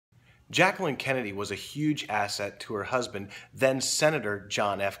Jacqueline Kennedy was a huge asset to her husband, then Senator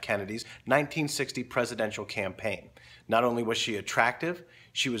John F. Kennedy's 1960 presidential campaign. Not only was she attractive,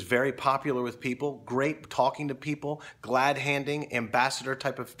 she was very popular with people, great talking to people, glad-handing, ambassador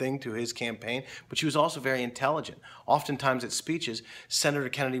type of thing to his campaign, but she was also very intelligent. Oftentimes at speeches, Senator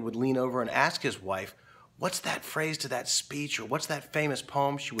Kennedy would lean over and ask his wife, "What's that phrase to that speech?" or "What's that famous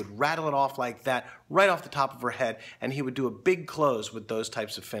poem?" She would rattle it off like that, right off the top of her head, and he would do a big close with those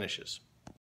types of finishes.